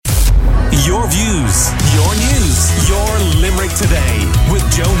Your views, your news, your Limerick Today with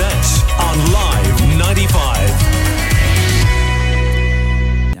Joe Nash on Live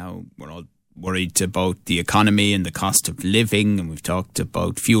 95. Now, we're all worried about the economy and the cost of living, and we've talked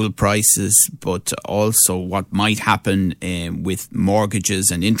about fuel prices, but also what might happen with mortgages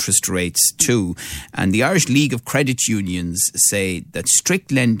and interest rates too. And the Irish League of Credit Unions say that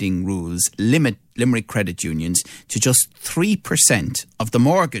strict lending rules limit Limerick credit unions to just 3% of the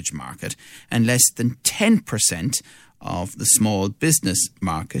mortgage market and less than 10% of the small business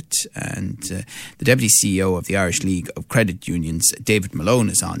market. And the Deputy CEO of the Irish League of Credit Unions, David Malone,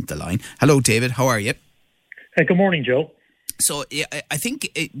 is on the line. Hello, David. How are you? Good morning, Joe. So I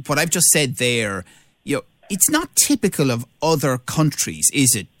think what I've just said there, it's not typical of other countries,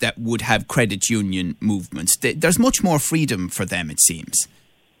 is it, that would have credit union movements? There's much more freedom for them, it seems.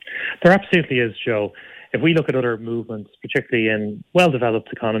 There absolutely is, Joe. If we look at other movements, particularly in well-developed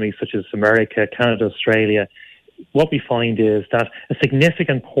economies such as America, Canada, Australia, what we find is that a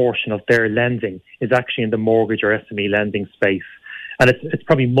significant portion of their lending is actually in the mortgage or SME lending space. And it's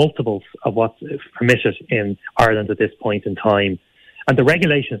probably multiples of what's permitted in Ireland at this point in time. And the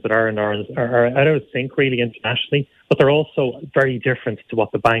regulations that are in Ireland are out of sync really internationally, but they're also very different to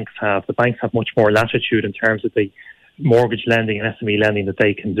what the banks have. The banks have much more latitude in terms of the mortgage lending and SME lending that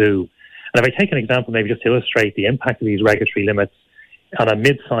they can do. And if I take an example, maybe just to illustrate the impact of these regulatory limits on a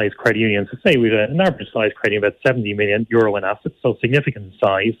mid-sized credit union, so say we had an average-sized credit union about €70 million in assets, so significant in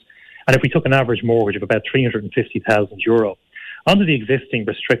size. And if we took an average mortgage of about €350,000, under the existing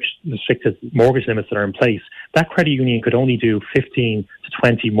restricted mortgage limits that are in place, that credit union could only do 15 to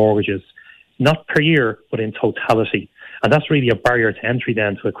 20 mortgages, not per year, but in totality. And that's really a barrier to entry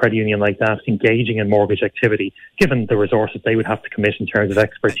then to a credit union like that engaging in mortgage activity, given the resources they would have to commit in terms of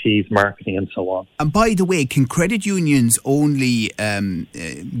expertise, marketing and so on. And by the way, can credit unions only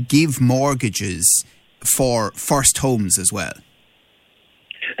give mortgages for first homes as well?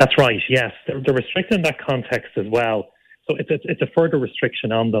 That's right, yes. They're restricted in that context as well. So it's a further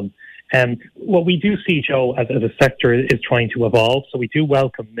restriction on them. What we do see, Joe, as a sector is trying to evolve. So we do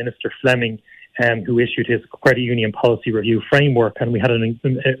welcome Minister Fleming, who issued his credit union policy review framework, and we had a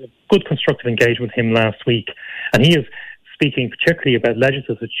good constructive engagement with him last week. And he is speaking particularly about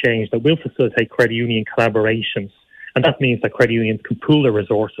legislative change that will facilitate credit union collaborations. And that means that credit unions can pool their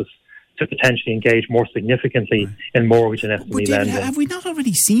resources to potentially engage more significantly in mortgage and SME lending. Have we not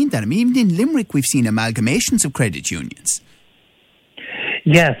already seen that? I mean, even in Limerick, we've seen amalgamations of credit unions.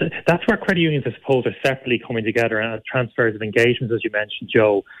 Yes, that's where credit unions, I suppose, are separately coming together and transfers of engagements, as you mentioned,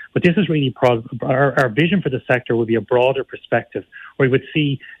 Joe. But this is really our vision for the sector would be a broader perspective where we would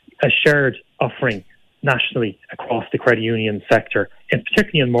see a shared offering nationally across the credit union sector, and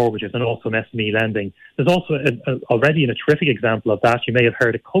particularly in mortgages and also in SME lending. There's also already a terrific example of that. You may have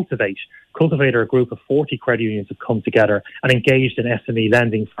heard of Cultivate. Cultivate are a group of 40 credit unions have come together and engaged in SME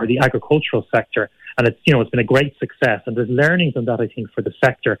lending for the agricultural sector. And it's been a great success. And there's learnings on that, I think, for the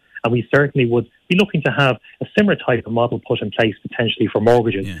sector. And we certainly would be looking to have a similar type of model put in place potentially for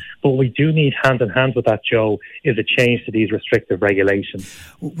mortgages. Yeah. But what we do need hand in hand with that, Joe, is a change to these restrictive regulations.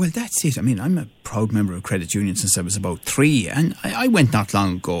 Well, that's it. I mean, I'm a proud member of credit union since I was about 3. And I went not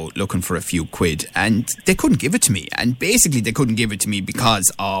long ago looking for a few quid and they couldn't give it to me. And basically they couldn't give it to me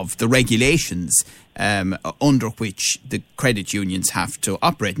because of the regulations under which the credit unions have to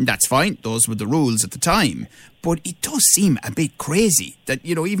operate. And that's fine. Those were the rules at the time. But it does seem a bit crazy that,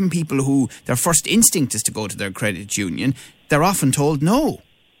 even people who their first instinct is to go to their credit union, they're often told no.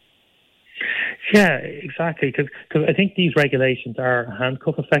 Yeah, exactly. Because I think these regulations are a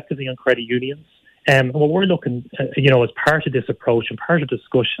handcuff effectively on credit unions. And what we're looking, as part of this approach and part of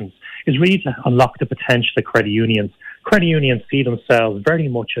discussions is really to unlock the potential of credit unions. Credit unions see themselves very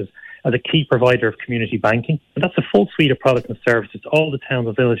much as a key provider of community banking. And that's a full suite of products and services to all the towns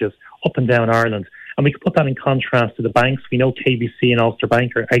and villages up and down Ireland. And we can put that in contrast to the banks. We know KBC and Ulster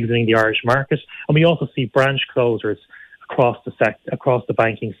Bank are exiting the Irish market. And we also see branch closures across the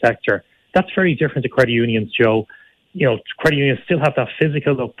banking sector. That's very different to credit unions, Joe. Credit unions still have that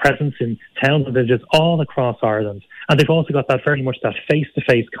physical presence in towns and villages all across Ireland. And they've also got that very much that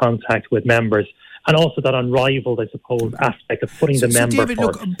face-to-face contact with members. And also that unrivaled, I suppose, aspect of putting the member David,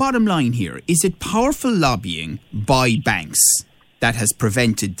 first. Look, bottom line here, is it powerful lobbying by banks that has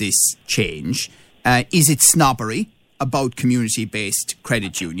prevented this change? Is it snobbery about community-based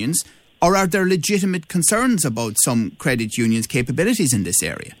credit unions? Or are there legitimate concerns about some credit unions' capabilities in this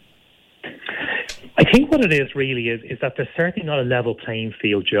area? I think what it is really is that there's certainly not a level playing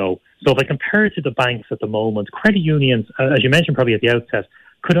field, Joe. So if I compare it to the banks at the moment, credit unions, as you mentioned probably at the outset,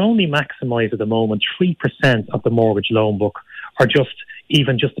 could only maximise at the moment 3% of the mortgage loan book, or just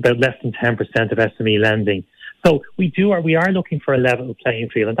even just about less than 10% of SME lending. So we are looking for a level playing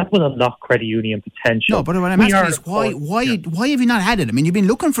field, and that will unlock credit union potential. No, but what I'm asking is why have you not had it? I mean, you've been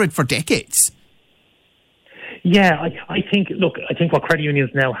looking for it for decades. Yeah, I think what credit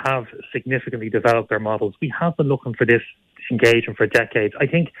unions now have significantly developed their models. We have been looking for this engagement for decades. I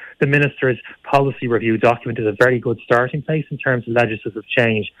think the Minister's policy review document is a very good starting place in terms of legislative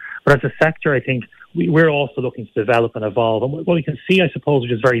change. But as a sector, I think we're also looking to develop and evolve. And what we can see, I suppose,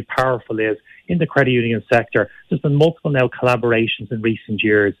 which is very powerful, is in the credit union sector, there's been multiple now collaborations in recent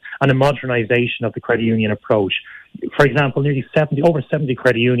years and a modernisation of the credit union approach. For example, over 70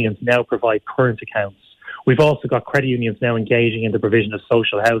 credit unions now provide current accounts. We've also got credit unions now engaging in the provision of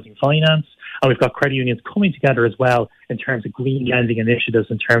social housing finance, and we've got credit unions coming together as well in terms of green lending initiatives,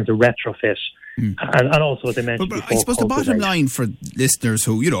 in terms of retrofit, and also, as I mentioned before, I suppose the bottom line for listeners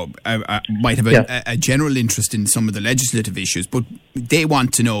who, might have a general interest in some of the legislative issues, but they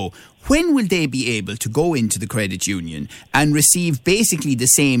want to know, when will they be able to go into the credit union and receive basically the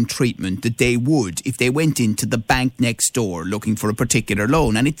same treatment that they would if they went into the bank next door looking for a particular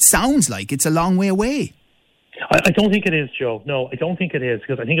loan? And it sounds like it's a long way away. I don't think it is, Joe. No, I don't think it is,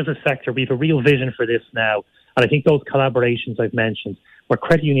 because I think as a sector we have a real vision for this now. And I think those collaborations I've mentioned, where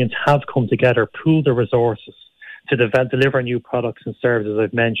credit unions have come together, pooled their resources to deliver new products and services,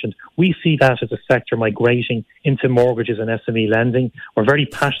 I've mentioned, we see that as a sector migrating into mortgages and SME lending. We're very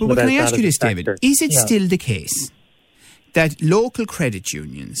passionate about that. Can I ask you this, David? Is it still the case that local credit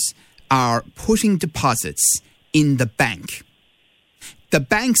unions are putting deposits in the bank? The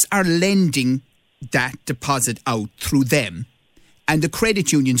banks are lending that deposit out through them, and the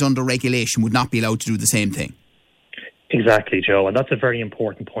credit unions under regulation would not be allowed to do the same thing. Exactly, Joe, and that's a very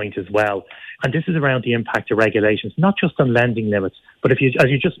important point as well. And this is around the impact of regulations, not just on lending limits, but as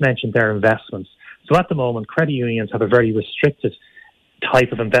you just mentioned, their investments. So at the moment, credit unions have a very restricted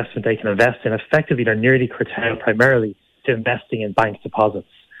type of investment they can invest in. Effectively, they're nearly curtailed primarily to investing in bank deposits.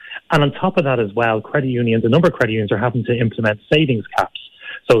 And on top of that as well, a number of credit unions are having to implement savings caps.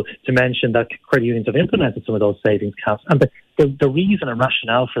 So to mention that credit unions have implemented some of those savings caps. And the reason and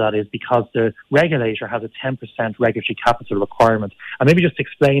rationale for that is because the regulator has a 10% regulatory capital requirement. And maybe just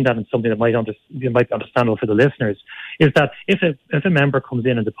explain that in something that might be understandable for the listeners, is that if a member comes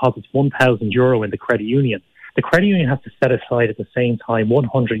in and deposits €1,000 in the credit union has to set aside at the same time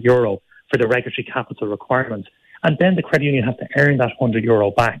 €100 for the regulatory capital requirement. And then the credit union has to earn that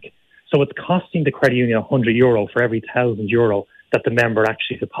 €100 back. So it's costing the credit union €100 for every €1,000 that the member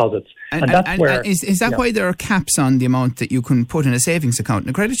actually deposits. And is that why there are caps on the amount that you can put in a savings account in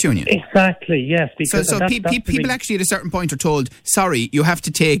a credit union? Exactly, yes. Because so people actually at a certain point are told, sorry, you have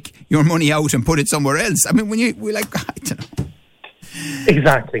to take your money out and put it somewhere else. I mean, we're like, I don't know.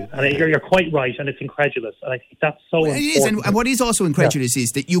 Exactly, and you're quite right, and it's incredulous, and I think that's so important. It is, and what is also incredulous is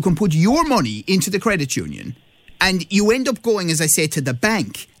that you can put your money into the credit union, and you end up going, as I say, to the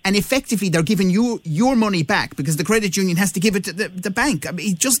bank, and effectively they're giving you your money back because the credit union has to give it to the bank. I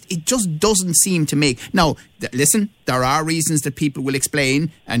mean, it just doesn't seem to make... Now, listen, there are reasons that people will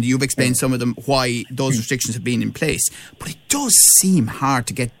explain, and you've explained some of them, why those restrictions have been in place. But it does seem hard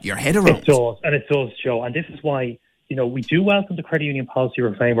to get your head around. It does, Joe. And this is why, we do welcome the credit union policy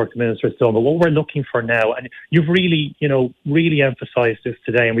framework the Minister has done, but what we're looking for now, and you've really emphasised this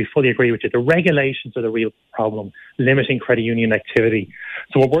today, and we fully agree with you, the regulations are the real problem, limiting credit union activity.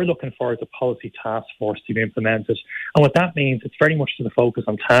 So what we're looking for is a policy task force to be implemented. And what that means, it's very much to the focus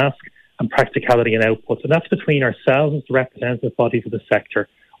on task and practicality and outputs. And that's between ourselves as the representative bodies of the sector,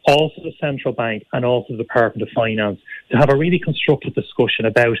 also the Central Bank and also the Department of Finance, to have a really constructive discussion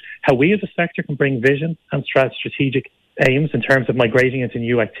about how we as a sector can bring vision and strategic aims in terms of migrating into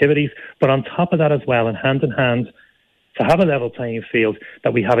new activities, but on top of that as well, and hand in hand, to have a level playing field,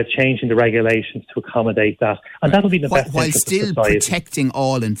 that we have a change in the regulations to accommodate that. And that'll be the best while still protecting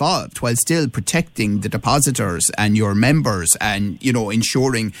all involved, while still protecting the depositors and your members, and,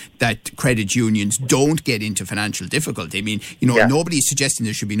 ensuring that credit unions don't get into financial difficulty. I mean, nobody's suggesting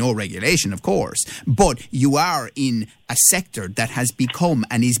there should be no regulation, of course, but you are in a sector that has become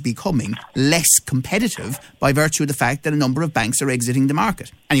and is becoming less competitive by virtue of the fact that a number of banks are exiting the market.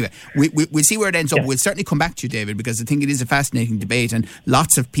 Anyway, we'll see where it ends up. We'll certainly come back to you, David, because I think it is a fascinating debate, and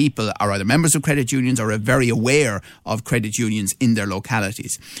lots of people are either members of credit unions or are very aware of credit unions in their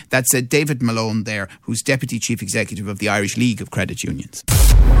localities. That's David Malone there, who's Deputy Chief Executive of the Irish League of Credit Unions.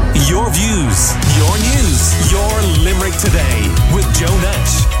 Your views, your news, your Limerick Today with Joe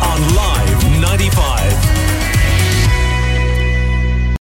Nash on Live 95.